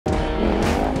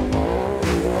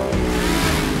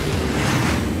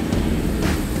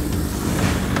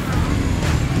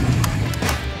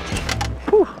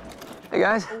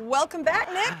guys. Welcome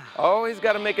back, Nick. Always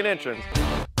got to make an entrance.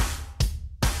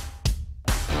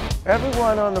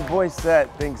 Everyone on The Voice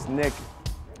set thinks Nick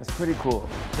is pretty cool.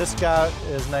 This guy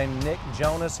is named Nick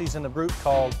Jonas. He's in a group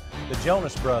called the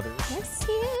Jonas Brothers. Yes,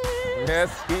 he is.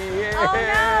 Yes, he is. Oh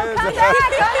no, come back,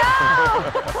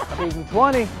 oh no. Season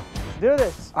 20, let's do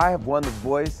this. I have won The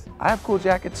Voice. I have cool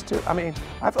jackets too. I mean,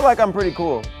 I feel like I'm pretty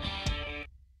cool.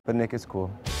 But Nick is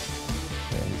cool. Yeah,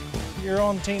 he's cool. You're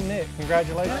on Team Nick.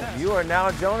 Congratulations. You are now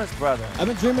a Jonas brother. I've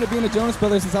been dreaming of being a Jonas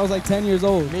Brother since I was like 10 years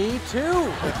old. Me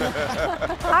too.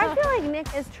 I feel like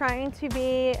Nick is trying to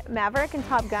be Maverick in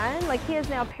Top Gun. Like, he is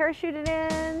now parachuted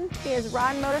in, he is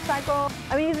riding motorcycle.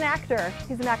 I mean, he's an actor,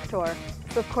 he's an actor.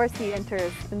 So of course he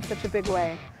enters in such a big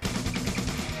way.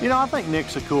 You know, I think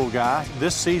Nick's a cool guy.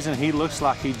 This season, he looks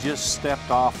like he just stepped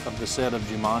off of the set of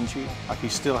Jumanji. Like he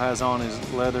still has on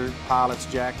his leather pilot's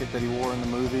jacket that he wore in the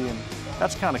movie, and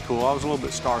that's kind of cool. I was a little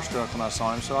bit starstruck when I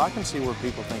saw him, so I can see where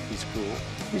people think he's cool.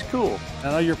 He's cool.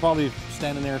 I know you're probably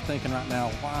standing there thinking right now,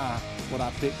 why would I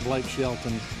pick Blake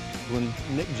Shelton when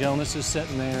Nick Jonas is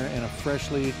sitting there in a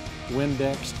freshly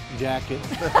Windexed jacket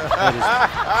that is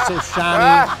so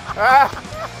shiny.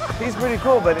 He's pretty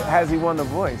cool, but has he won The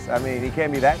Voice? I mean, he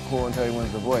can't be that cool until he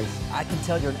wins The Voice. I can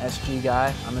tell you're an SG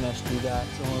guy. I'm an SG guy.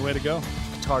 It's the only way to go.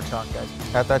 Guitar talk, guys.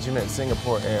 I thought you meant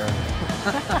Singapore Air.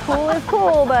 Cool is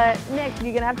cool, but Nick,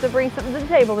 you're gonna have to bring something to the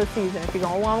table this season if you're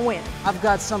gonna want to win. I've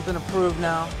got something to prove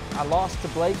now. I lost to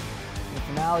Blake in the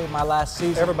finale of my last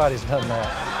season. Everybody's done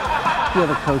that. The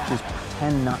other coaches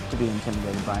tend not to be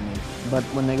intimidated by me, but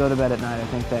when they go to bed at night, I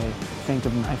think they think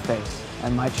of my face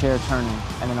and my chair turning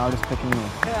and an artist picking me.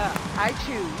 I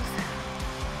choose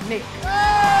Nick.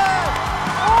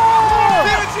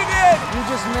 See what you did? You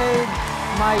just made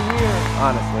my year.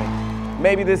 Honestly.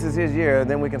 Maybe this is his year,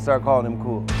 then we can start calling him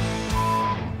cool.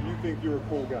 You think you're a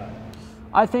cool guy?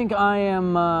 I think I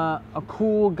am a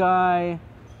cool guy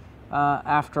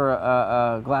after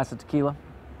a glass of tequila.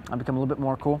 I become a little bit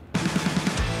more cool.